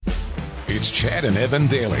It's Chad and Evan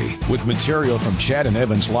Daily with material from Chad and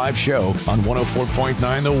Evan's live show on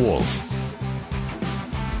 104.9 The Wolf.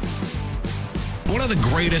 One of the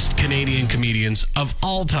greatest Canadian comedians of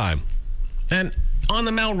all time, and on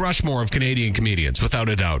the Mount Rushmore of Canadian comedians, without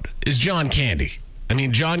a doubt, is John Candy. I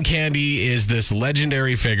mean, John Candy is this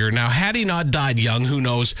legendary figure. Now, had he not died young, who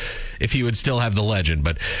knows if he would still have the legend,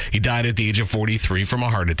 but he died at the age of 43 from a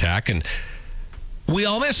heart attack, and we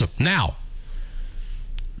all miss him. Now,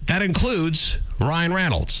 that includes Ryan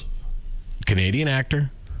Reynolds, Canadian actor.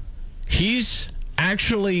 He's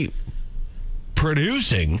actually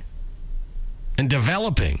producing and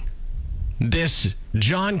developing this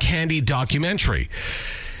John Candy documentary.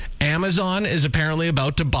 Amazon is apparently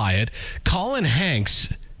about to buy it. Colin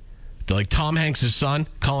Hanks, like Tom Hanks' son,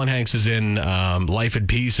 Colin Hanks is in Life in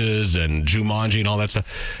Pieces and Jumanji and all that stuff.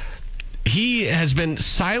 He has been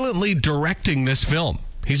silently directing this film.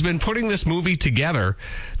 He's been putting this movie together,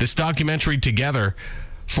 this documentary together,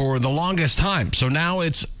 for the longest time. So now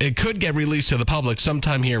it could get released to the public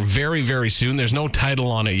sometime here very, very soon. There's no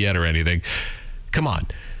title on it yet or anything. Come on.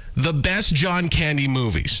 The best John Candy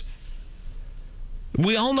movies.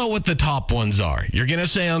 We all know what the top ones are. You're going to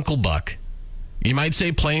say Uncle Buck. You might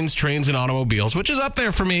say Planes, Trains, and Automobiles, which is up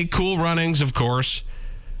there for me. Cool Runnings, of course.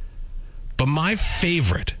 But my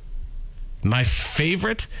favorite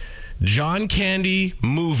John Candy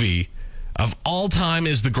movie of all time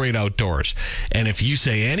is The Great Outdoors. And if you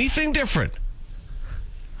say anything different,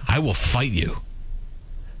 I will fight you.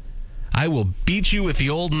 I will beat you with the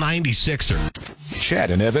old 96er. Chad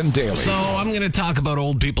and Evan Daily. So I'm going to talk about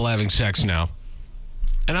old people having sex now.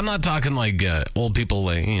 And I'm not talking like old people,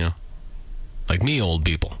 like me old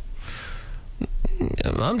people.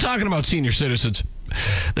 I'm talking about senior citizens.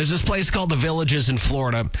 There's this place called The Villages in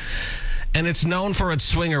Florida, and it's known for its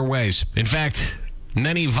swinger ways. In fact,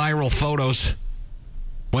 many viral photos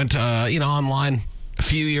went online a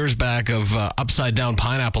few years back of upside down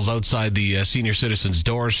pineapples outside the senior citizens'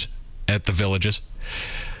 doors at the Villages.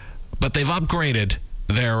 But they've upgraded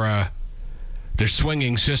their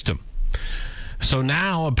swinging system. So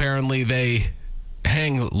now apparently they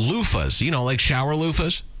hang loofahs, like shower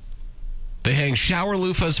loofahs. They hang shower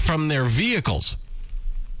loofahs from their vehicles.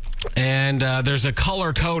 And there's a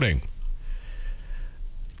color coding.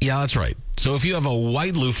 Yeah, that's right. So if you have a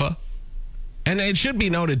white loofah, and it should be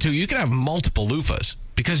noted too, you can have multiple loofahs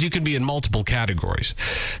because you can be in multiple categories.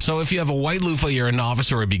 So if you have a white loofah, you're a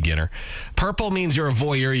novice or a beginner. Purple means you're a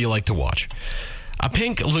voyeur, you like to watch. A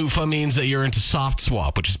pink loofah means that you're into soft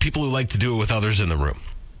swap, which is people who like to do it with others in the room.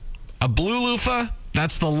 A blue loofah,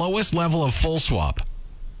 that's the lowest level of full swap.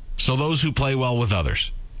 So those who play well with others.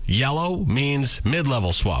 Yellow means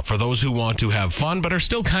mid-level swap for those who want to have fun but are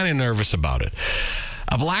still kind of nervous about it.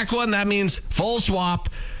 A black one, that means full swap.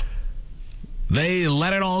 They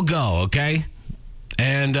let it all go, okay?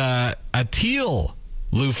 And a teal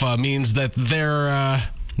loofah means that they're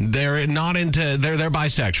not into, they're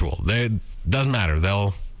bisexual. They doesn't matter.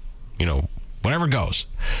 They'll, whatever goes.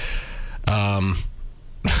 Well,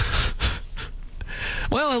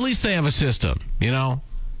 at least they have a system,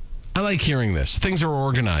 I like hearing this. Things are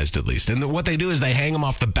organized, at least. And what they do is they hang them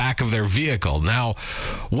off the back of their vehicle. Now,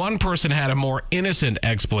 one person had a more innocent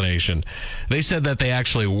explanation. They said that they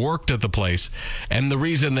actually worked at the place, and the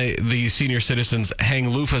reason the senior citizens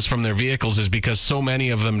hang loofahs from their vehicles is because so many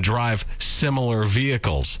of them drive similar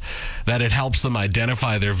vehicles that it helps them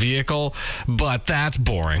identify their vehicle, but that's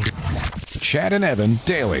boring. Chad and Evan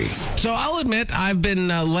Daily. So I'll admit I've been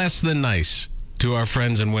less than nice to our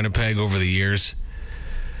friends in Winnipeg over the years.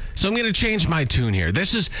 So I'm going to change my tune here.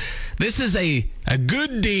 This is a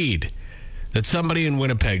good deed that somebody in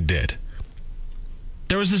Winnipeg did.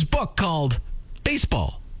 There was this book called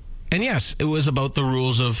Baseball. And yes, it was about the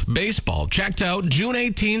rules of baseball. Checked out June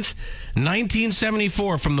 18th,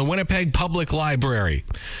 1974 from the Winnipeg Public Library.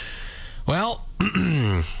 Well,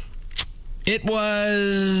 it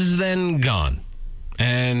was then gone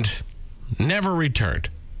and never returned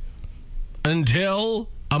until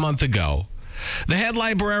a month ago. The head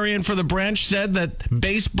librarian for the branch said that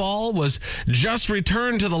baseball was just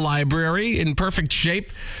returned to the library in perfect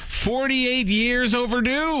shape, 48 years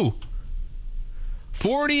overdue.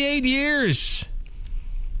 48 years.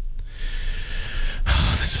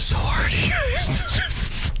 Oh, this is so hard, you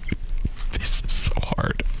guys. This is so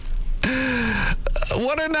hard.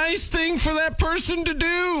 What a nice thing for that person to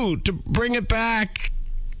do, to bring it back.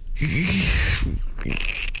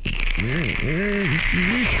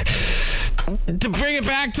 To bring it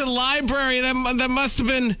back to the library, that must have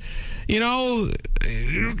been, Do you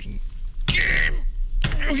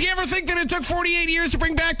ever think that it took 48 years to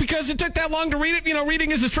bring back because it took that long to read it?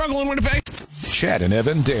 Reading is a struggle in Winnipeg. Chad and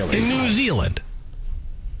Evan daily. In New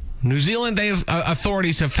Zealand,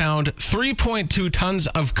 authorities have found 3.2 tons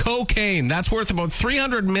of cocaine. That's worth about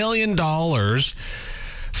 $300 million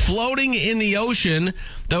floating in the ocean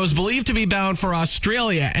that was believed to be bound for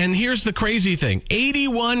Australia. And here's the crazy thing,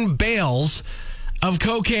 81 bales of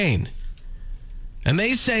cocaine. And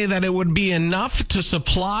they say that it would be enough to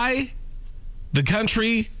supply the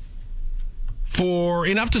country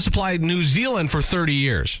enough to supply New Zealand for 30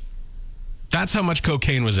 years. That's how much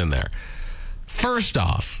cocaine was in there. First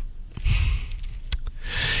off,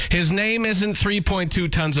 his name isn't 3.2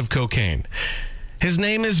 tons of cocaine. His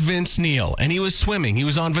name is Vince Neil, and he was swimming. He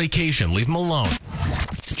was on vacation. Leave him alone.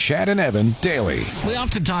 Chad and Evan daily. We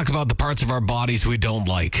often talk about the parts of our bodies we don't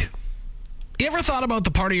like. You ever thought about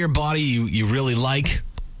the part of your body you really like?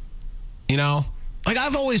 You know? Like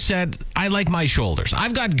I've always said, I like my shoulders.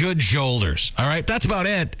 I've got good shoulders, all right? That's about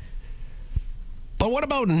it. But what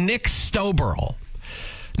about Nick Stoberl?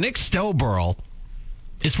 Nick Stoberl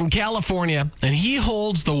is from California, and he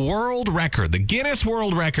holds the world record, the Guinness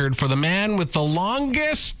World Record, for the man with the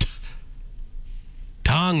longest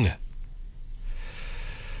tongue.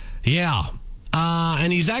 Yeah.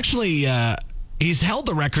 And he's actually, he's held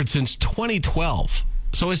the record since 2012.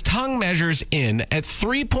 So his tongue measures in at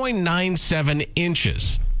 3.97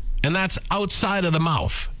 inches, and that's outside of the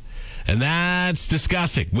mouth. And that's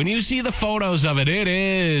disgusting. When you see the photos of it,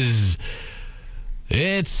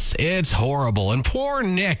 it's horrible. And poor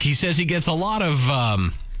Nick, he says he gets a lot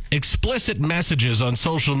of explicit messages on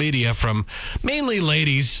social media from mainly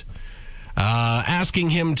ladies asking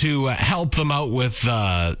him to help them out with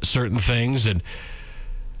certain things. And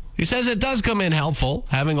he says it does come in helpful,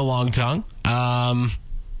 having a long tongue.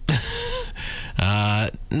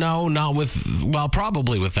 No, not with, well,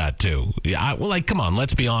 probably with that too. Yeah, come on,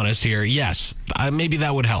 let's be honest here. Yes, maybe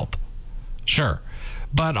that would help. Sure.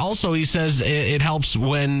 But also he says it helps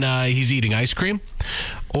when he's eating ice cream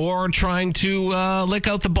or trying to lick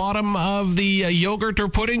out the bottom of the yogurt or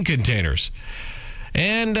pudding containers.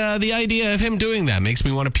 And the idea of him doing that makes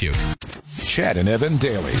me want to puke. Chad and Evan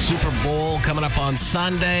daily. Super Bowl coming up on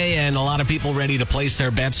Sunday, and a lot of people ready to place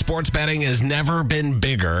their bets. Sports betting has never been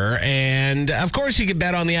bigger, and of course you can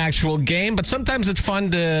bet on the actual game, but sometimes it's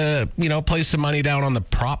fun to, place some money down on the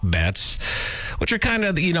prop bets, which are kind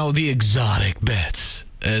of, the exotic bets,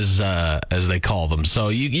 as they call them. So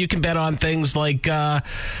you can bet on things like the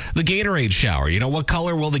Gatorade shower. What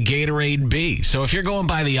color will the Gatorade be? So if you're going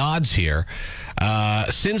by the odds here,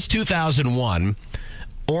 since 2001,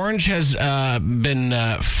 orange has been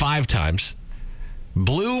 5 times,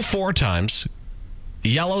 blue 4 times,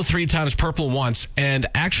 yellow 3 times, purple once, and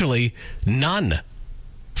actually none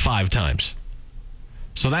 5 times.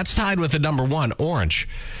 So that's tied with the number 1, orange.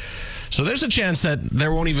 So there's a chance that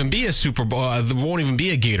there won't even be a Super Bowl, there won't even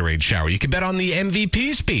be a Gatorade shower. You can bet on the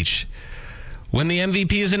MVP speech. When the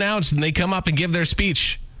MVP is announced and they come up and give their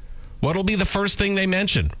speech, what'll be the first thing they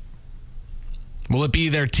mention? Will it be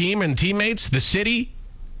their team and teammates, the city,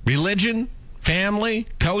 religion, family,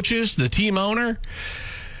 coaches, the team owner?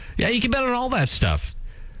 Yeah, you can bet on all that stuff.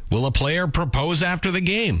 Will a player propose after the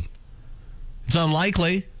game? It's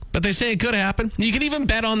unlikely, but they say it could happen. You can even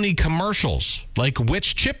bet on the commercials, like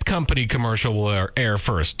which chip company commercial will air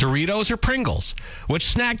first, Doritos or Pringles? Which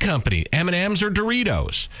snack company, M&M's or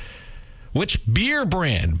Doritos? Which beer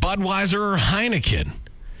brand, Budweiser or Heineken?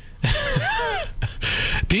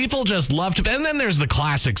 People just love to, and then there's the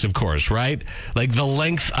classics, of course, right? Like the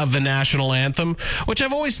length of the national anthem, which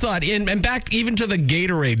I've always thought, and back even to the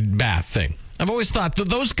Gatorade bath thing, I've always thought that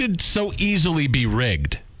those could so easily be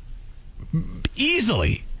rigged.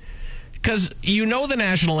 Easily. Because the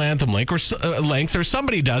national anthem length, or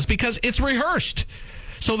somebody does, because it's rehearsed.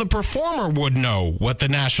 So the performer would know what the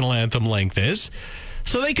national anthem length is.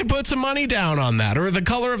 So they could put some money down on that. Or the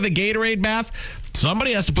color of the Gatorade bath.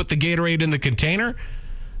 Somebody has to put the Gatorade in the container.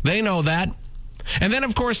 They know that. And then,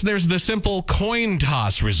 of course, there's the simple coin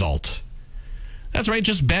toss result. That's right.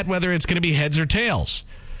 Just bet whether it's going to be heads or tails.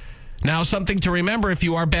 Now, something to remember if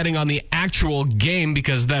you are betting on the actual game,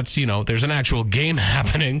 because that's, there's an actual game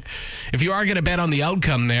happening. If you are going to bet on the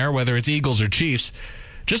outcome there, whether it's Eagles or Chiefs,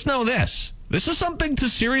 just know this. This is something to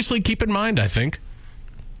seriously keep in mind, I think.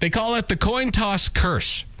 They call it the coin toss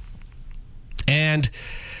curse. And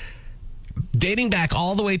dating back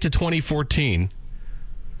all the way to 2014,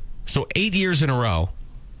 so 8 years in a row,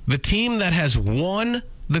 the team that has won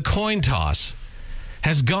the coin toss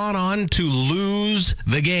has gone on to lose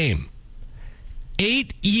the game.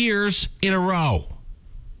 8 years in a row.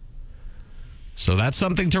 So that's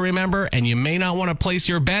something to remember, and you may not want to place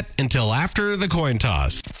your bet until after the coin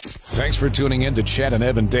toss. Thanks for tuning in to Chad and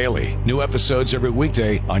Evan Daily. New episodes every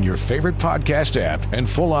weekday on your favorite podcast app and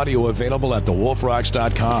full audio available at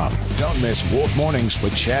thewolfrocks.com. Don't miss Wolf Mornings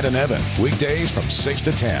with Chad and Evan. Weekdays from 6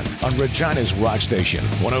 to 10 on Regina's Rock Station,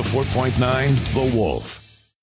 104.9 The Wolf.